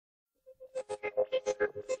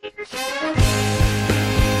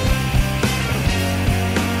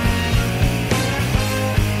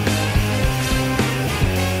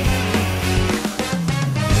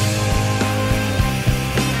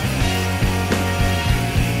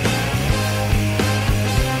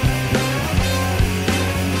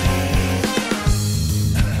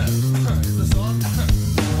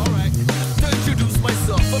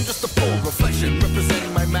I'm just a full reflection,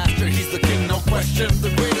 representing my master. He's the king, no question.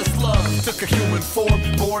 The greatest love took a human form,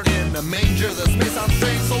 born in a manger. This may sound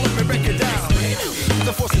strange, so let me break it down.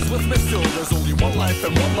 The force is with me still. There's only one life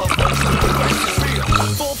and one love. The Christ is real.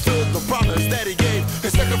 Fulfilled the promise that he gave. He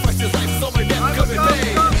sacrificed his life so much.